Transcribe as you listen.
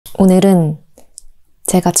오늘은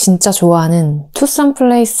제가 진짜 좋아하는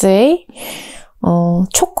투썸플레이스의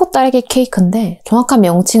초코 딸기 케이크인데 정확한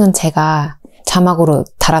명칭은 제가 자막으로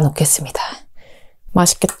달아놓겠습니다.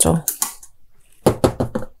 맛있겠죠?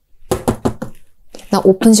 나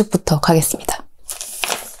오픈식부터 가겠습니다.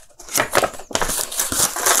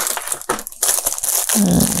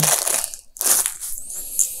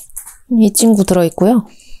 이 친구 들어있고요.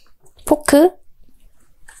 포크.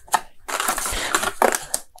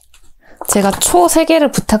 제가 초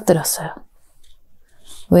 3개를 부탁드렸어요.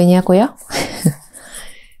 왜냐고요?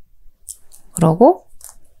 그러고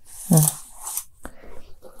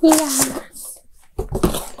이야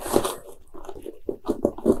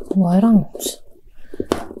와이랑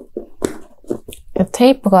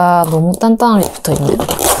테이프가 너무 단단하게 붙어있네.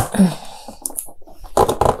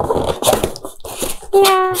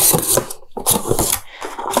 이야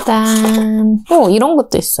짠. 이런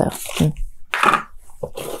것도 있어요.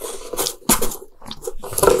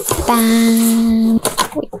 짠.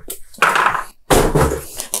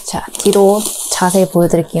 자, 뒤로 자세히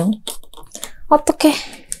보여드릴게요. 어떡해.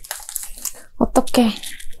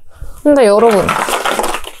 근데 여러분,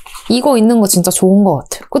 이거 있는 거 진짜 좋은 것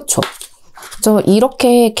같아요. 그쵸? 저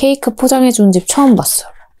이렇게 케이크 포장해주는 집 처음 봤어요.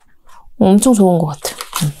 엄청 좋은 것 같아요.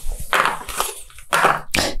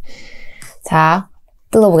 자,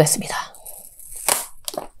 뜯어보겠습니다.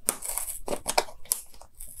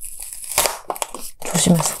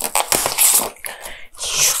 조심해서.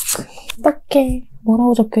 어떡해.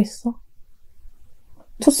 뭐라고 적혀있어?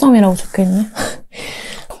 투썸이라고 적혀있네.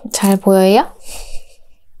 잘 보여요?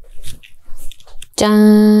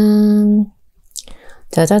 짠.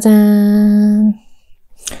 짜자잔.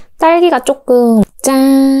 딸기가 조금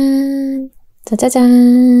짠.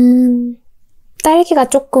 짜자잔. 딸기가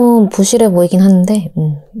조금 부실해 보이긴 하는데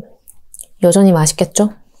여전히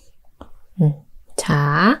맛있겠죠?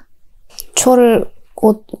 자, 초를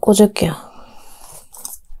꽂을게요.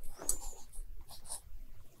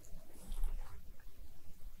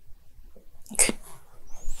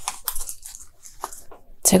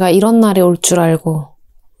 제가 이런 날이 올 줄 알고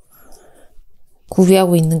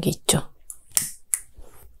구비하고 있는 게 있죠.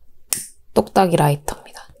 똑딱이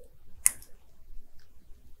라이터입니다.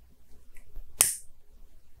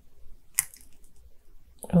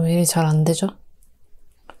 왜 이리 잘 안 되죠?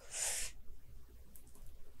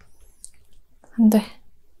 안 돼.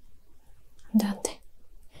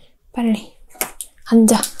 빨리.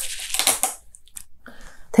 앉아.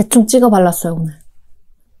 대충 찍어 발랐어요, 오늘.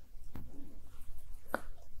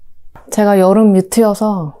 제가 여름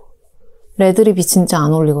뮤트여서 레드립이 진짜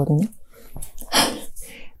안 어울리거든요.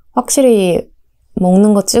 확실히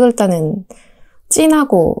먹는 거 찍을 때는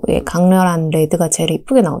진하고 강렬한 레드가 제일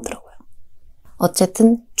이쁘게 나오더라고요.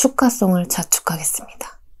 어쨌든 축하송을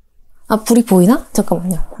자축하겠습니다. 아, 불이 보이나?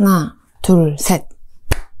 잠깐만요. 하나, 둘, 셋.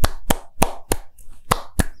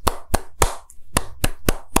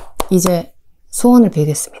 이제 소원을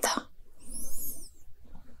빌겠습니다.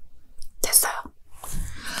 됐어요.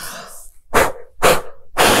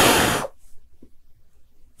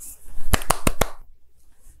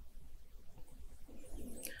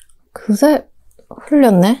 그새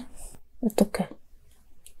흘렸네? 어떡해.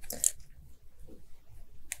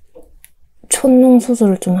 촛농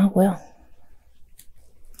수술을 좀 하고요.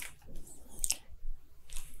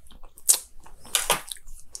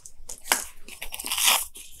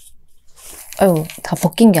 아유, 다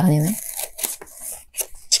벗긴 게 아니네.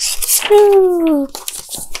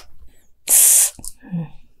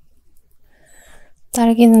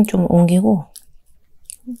 딸기는 좀 옮기고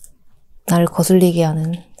나를 거슬리게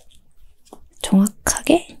하는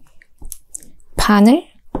정확하게 반을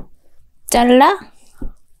잘라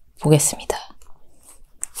보겠습니다.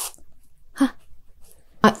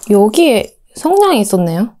 여기에 성냥이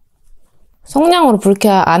있었네요. 성냥으로 불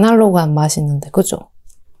켜야 아날로그한 맛이 있는데, 그죠?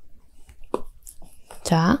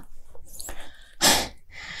 자.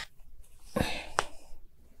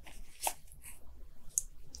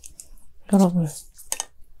 여러분,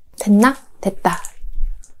 됐나? 됐다.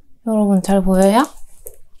 여러분, 잘 보여요?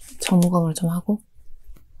 점검을 좀 하고.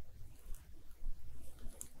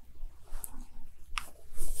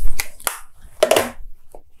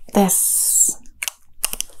 됐어.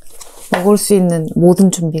 먹을 수 있는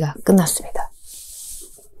모든 준비가 끝났습니다.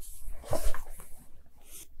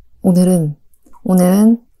 오늘은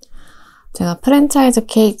제가 프랜차이즈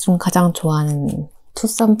케이크 중 가장 좋아하는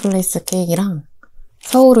투썸플레이스 케이크랑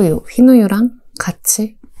서울우유, 흰우유랑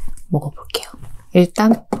같이 먹어볼게요.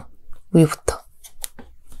 일단 우유부터.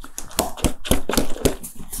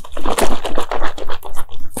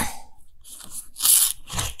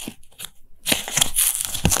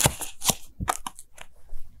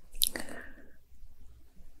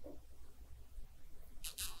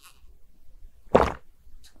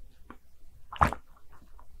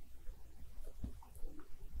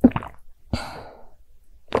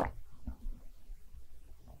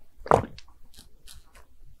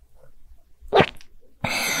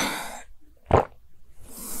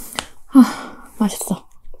 맛있어.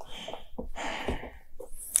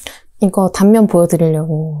 이거 단면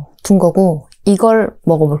보여드리려고 둔 거고 이걸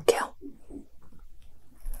먹어볼게요.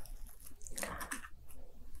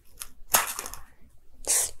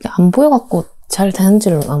 안 보여갖고 잘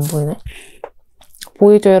되는지를 안 보이네.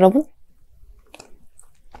 보이죠, 여러분?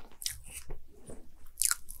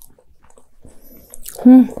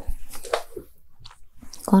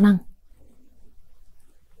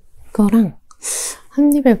 이거랑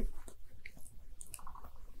한 입에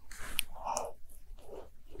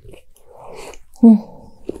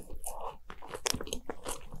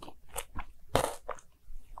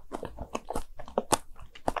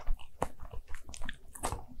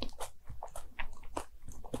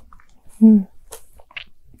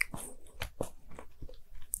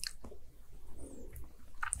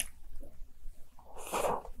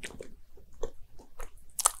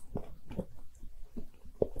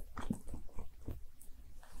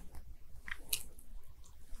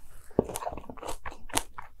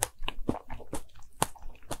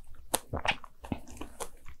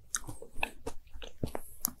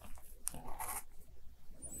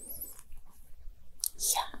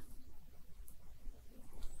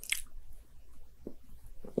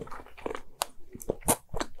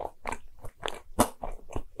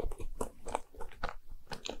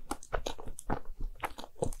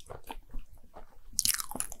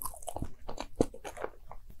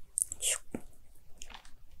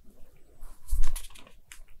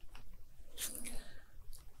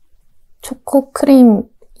초코 크림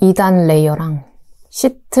 2단 레이어랑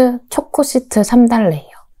초코 시트 3단 레이어.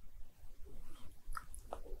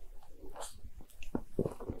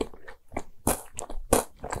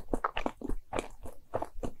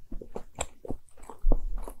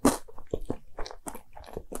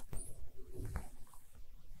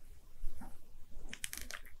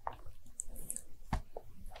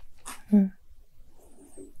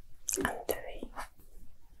 안 돼.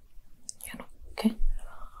 이렇게.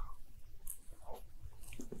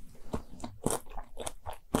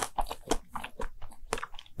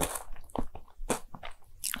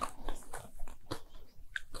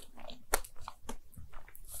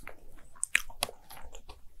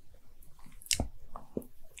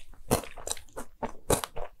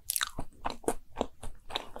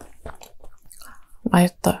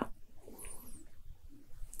 맛있어요.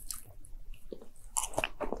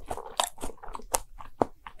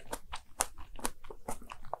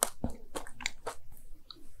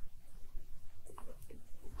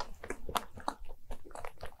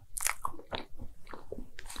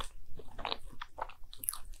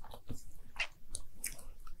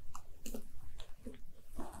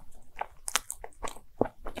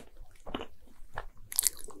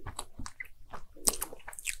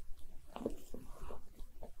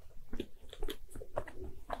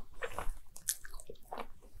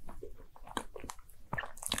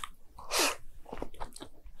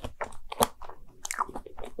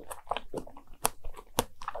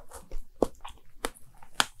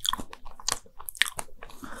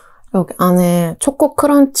 여기 안에 초코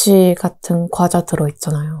크런치 같은 과자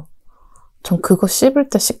들어있잖아요. 전 그거 씹을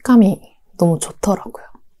때 식감이 너무 좋더라고요.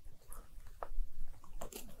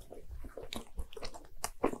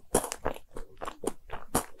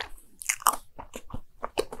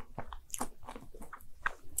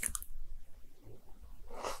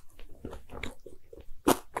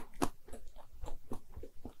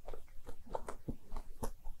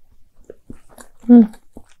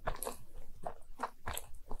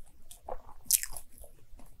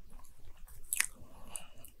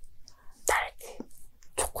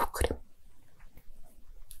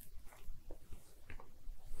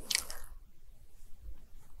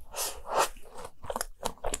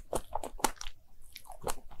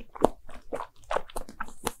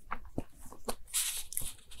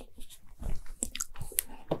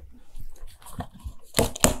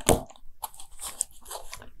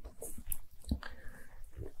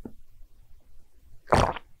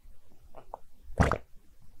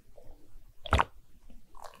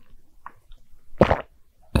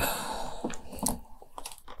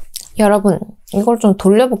 여러분, 이걸 좀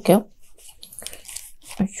돌려볼게요.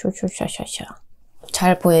 슈슈샤샤샤.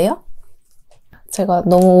 잘 보여요? 제가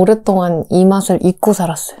너무 오랫동안 이 맛을 잊고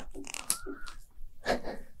살았어요.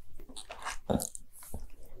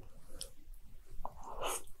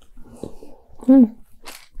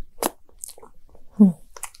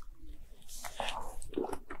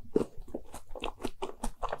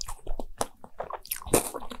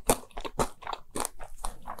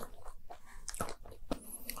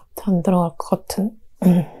 안 들어갈 것 같은.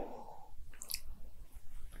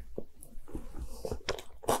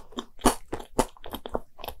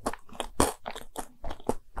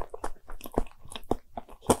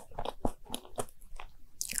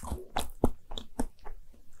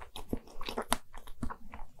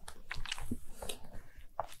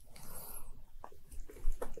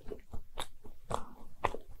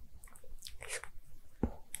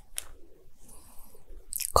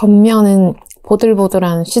 겉면은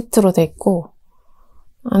보들보들한 시트로 돼 있고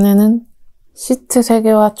안에는 시트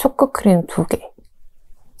 3개와 초코크림 2개.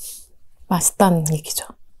 맛있다는 얘기죠.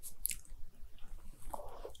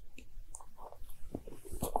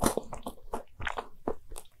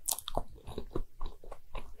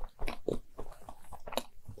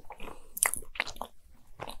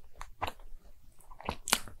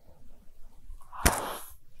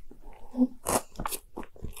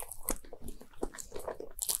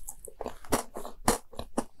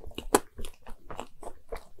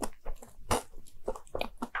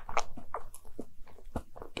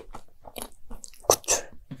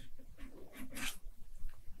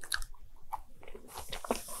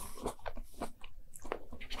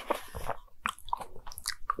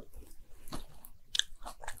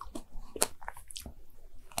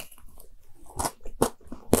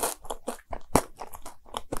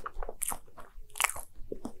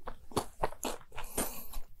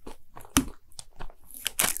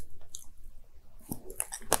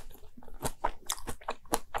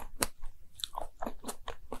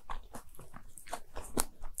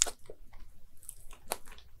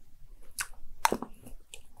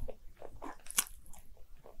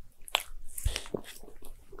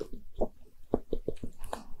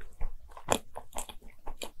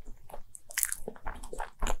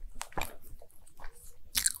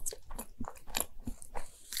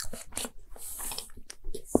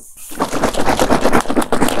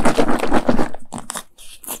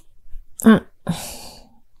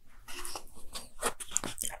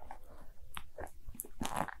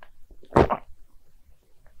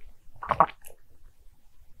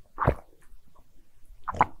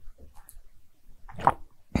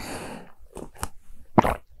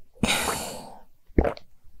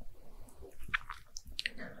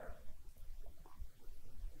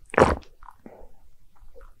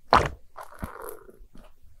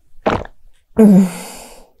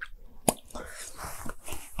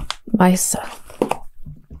 맛있어요.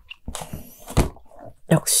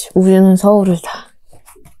 역시 우유는 서울을 다.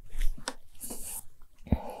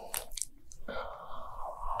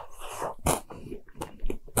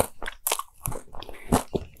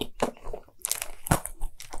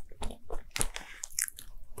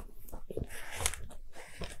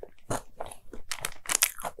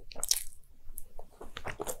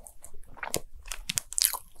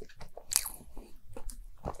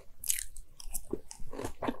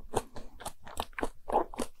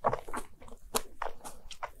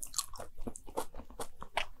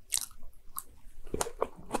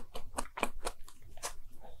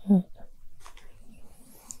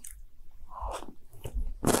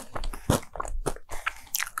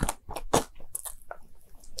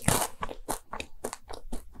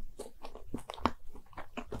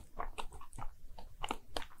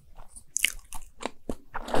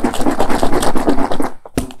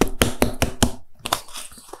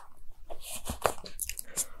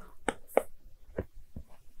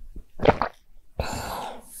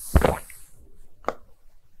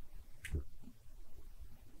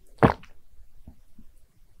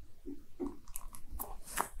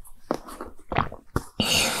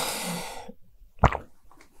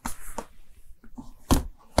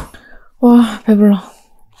 와, 배불러.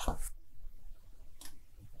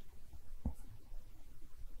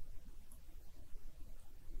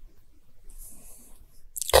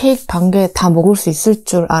 케이크 반 개 다 먹을 수 있을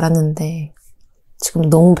줄 알았는데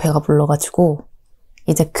지금 너무 배가 불러가지고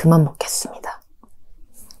이제 그만 먹겠습니다.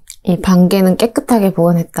 이 반 개는 깨끗하게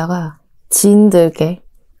보관했다가 지인들께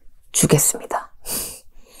주겠습니다.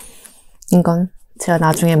 이건 제가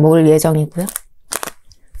나중에 먹을 예정이고요.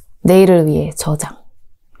 내일을 위해 저장.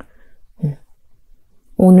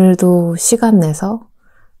 오늘도 시간 내서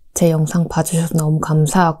제 영상 봐주셔서 너무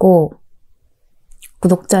감사하고,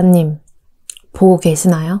 구독자님 보고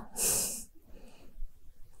계시나요?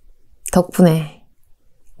 덕분에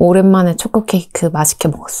오랜만에 초코 케이크 맛있게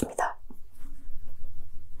먹었습니다.